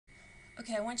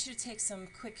Okay, I want you to take some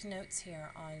quick notes here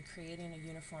on creating a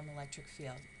uniform electric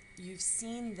field. You've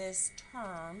seen this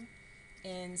term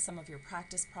in some of your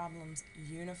practice problems,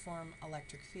 uniform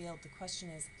electric field. The question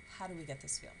is, how do we get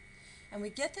this field? And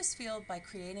we get this field by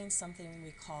creating something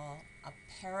we call a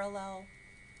parallel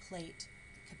plate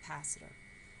capacitor.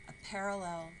 A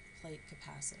parallel plate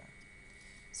capacitor.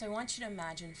 So I want you to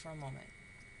imagine for a moment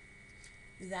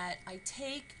that I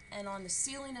take and on the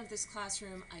ceiling of this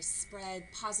classroom I spread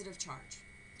positive charge.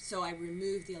 So I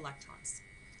remove the electrons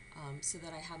so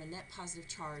that I have a net positive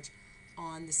charge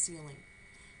on the ceiling.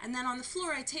 And then on the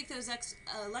floor I take those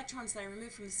electrons that I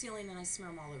removed from the ceiling and I smear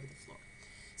them all over the floor.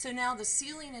 So now the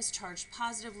ceiling is charged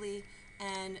positively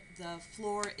and the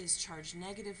floor is charged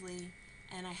negatively,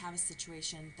 and I have a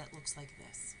situation that looks like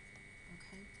this.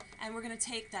 Okay? And we're going to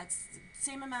take that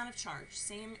same amount of charge,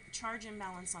 same charge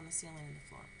imbalance on the ceiling and the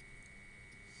floor.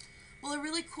 Well, a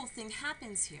really cool thing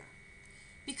happens here.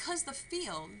 Because the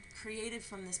field created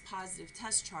from this positive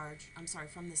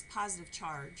from this positive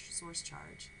charge, source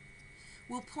charge,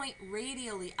 will point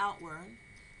radially outward,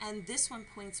 and this one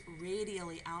points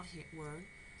radially outward.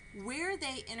 Where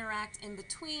they interact in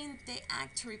between, they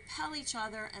act to repel each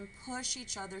other and push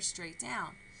each other straight down.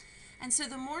 And so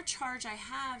the more charge I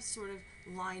have sort of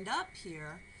lined up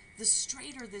here, the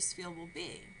straighter this field will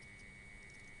be.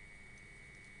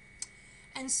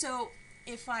 And so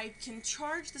if I can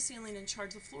charge the ceiling and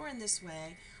charge the floor in this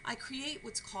way, I create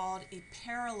what's called a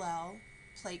parallel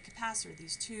plate capacitor.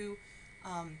 These two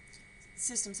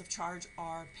systems of charge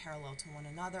are parallel to one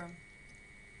another.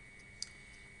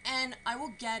 And I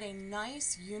will get a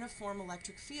nice uniform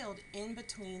electric field in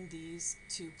between these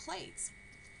two plates.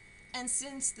 And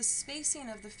since the spacing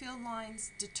of the field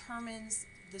lines determines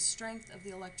the strength of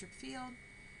the electric field,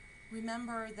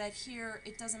 remember that here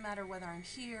it doesn't matter whether I'm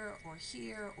here or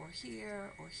here or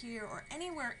here or here or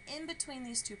anywhere in between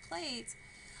these two plates,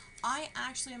 I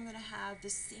actually am going to have the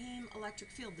same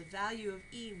electric field. The value of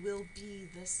E will be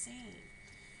the same.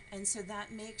 And so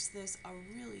that makes this a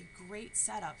really great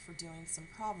setup for doing some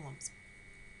problems.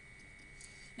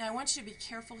 Now I want you to be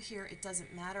careful here. It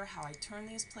doesn't matter how I turn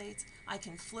these plates. I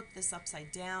can flip this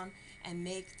upside down and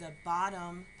make the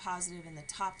bottom positive and the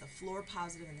top, the floor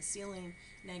positive and the ceiling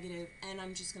negative, and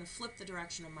I'm just going to flip the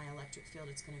direction of my electric field.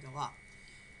 It's going to go up.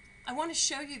 I want to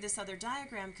show you this other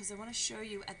diagram because I want to show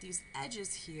you at these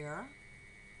edges here,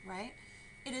 right?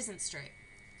 It isn't straight.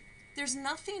 There's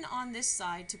nothing on this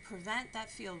side to prevent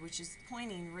that field, which is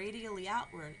pointing radially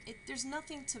outward. There's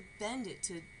nothing to bend it,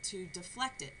 to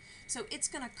deflect it. So it's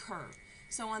going to curve.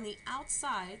 So on the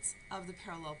outsides of the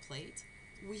parallel plate,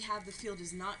 we have the field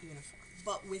is not uniform.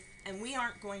 And we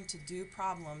aren't going to do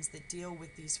problems that deal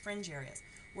with these fringe areas.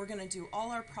 We're going to do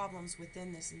all our problems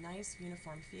within this nice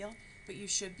uniform field, but you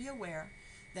should be aware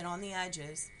that on the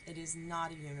edges, it is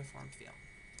not a uniform field.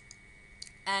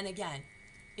 And again,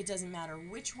 it doesn't matter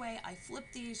which way I flip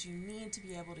these, you need to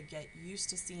be able to get used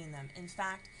to seeing them. In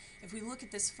fact, if we look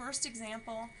at this first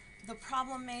example, the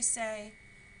problem may say,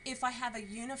 if I have a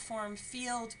uniform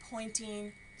field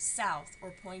pointing south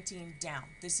or pointing down,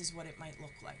 this is what it might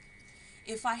look like.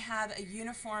 If I have a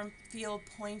uniform field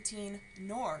pointing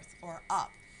north or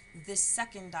up, this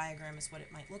second diagram is what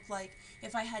it might look like.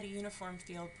 If I had a uniform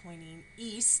field pointing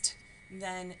east,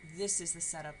 then this is the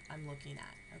setup I'm looking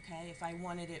at. Okay? If I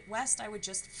wanted it west, I would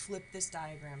just flip this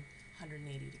diagram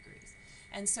 180 degrees.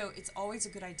 And so it's always a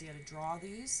good idea to draw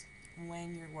these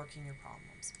when you're working your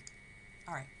problems.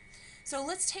 All right. So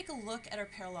let's take a look at our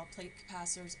parallel plate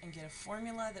capacitors and get a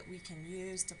formula that we can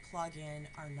use to plug in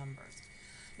our numbers.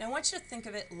 Now I want you to think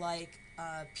of it like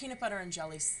a peanut butter and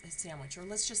jelly sandwich, or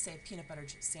let's just say a peanut butter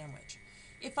sandwich.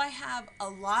 If I have a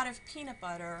lot of peanut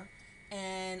butter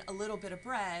and a little bit of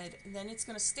bread, then it's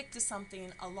going to stick to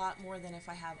something a lot more than if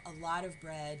I have a lot of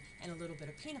bread and a little bit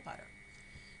of peanut butter.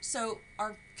 So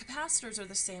our capacitors are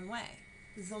the same way.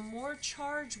 The more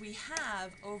charge we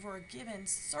have over a given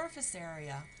surface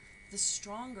area, the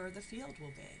stronger the field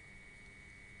will be.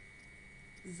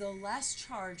 The less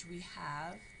charge we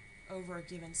have over a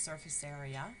given surface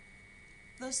area,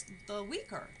 the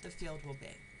weaker the field will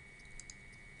be.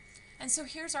 And so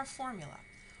here's our formula.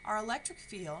 Our electric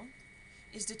field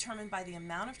is determined by the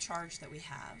amount of charge that we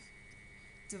have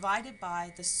divided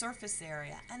by the surface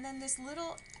area, and then this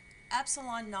little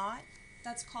epsilon naught,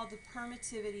 that's called the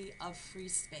permittivity of free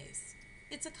space.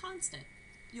 It's a constant.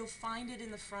 You'll find it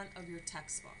in the front of your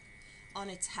textbook. On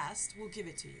a test, we'll give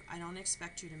it to you. I don't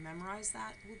expect you to memorize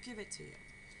that. We'll give it to you.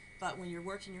 But when you're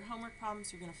working your homework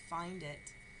problems, you're going to find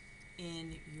it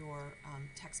in your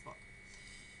textbook.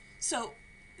 So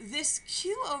this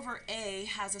Q over A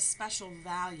has a special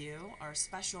value or a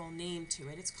special name to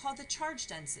it. It's called the charge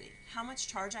density. How much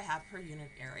charge I have per unit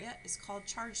area is called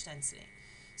charge density.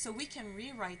 So we can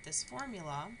rewrite this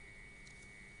formula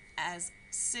as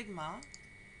sigma,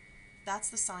 that's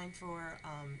the sign for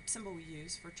symbol we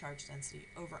use for charge density,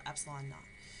 over epsilon naught.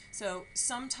 So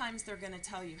sometimes they're going to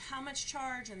tell you how much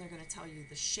charge, and they're going to tell you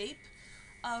the shape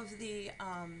of the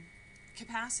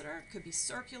capacitor. It could be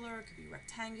circular, it could be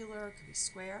rectangular, it could be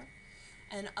square.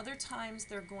 And other times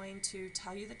they're going to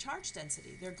tell you the charge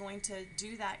density. They're going to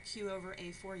do that Q over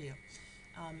A for you.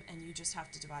 And you just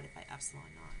have to divide it by epsilon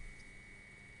naught.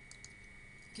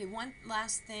 Okay, one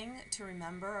last thing to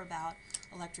remember about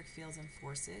electric fields and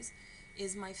forces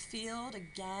is my field,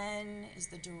 again, is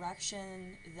the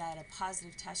direction that a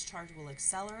positive test charge will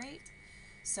accelerate.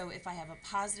 So if I have a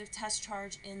positive test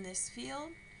charge in this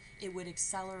field, it would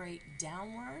accelerate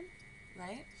downward,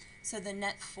 right? So the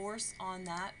net force on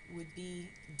that would be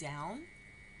down,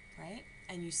 right?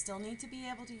 And you still need to be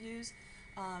able to use,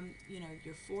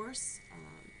 your force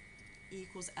E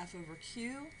equals F over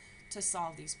Q to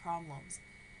solve these problems.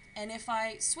 And if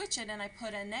I switch it and I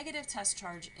put a negative test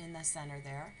charge in the center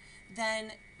there,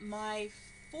 then my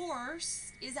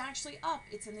force is actually up.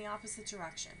 It's in the opposite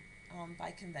direction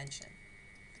by convention.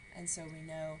 And so we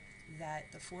know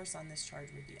that the force on this charge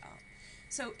would be up.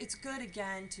 So it's good,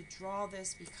 again, to draw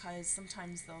this because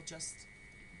sometimes they'll just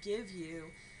give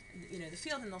you, the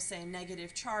field and they'll say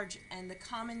negative charge, and the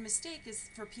common mistake is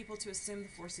for people to assume the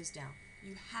force is down.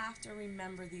 You have to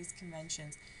remember these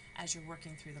conventions as you're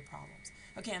working through the problems.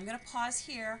 Okay, I'm going to pause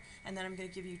here, and then I'm going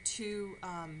to give you two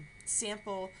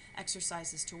sample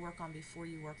exercises to work on before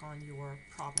you work on your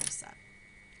problem set.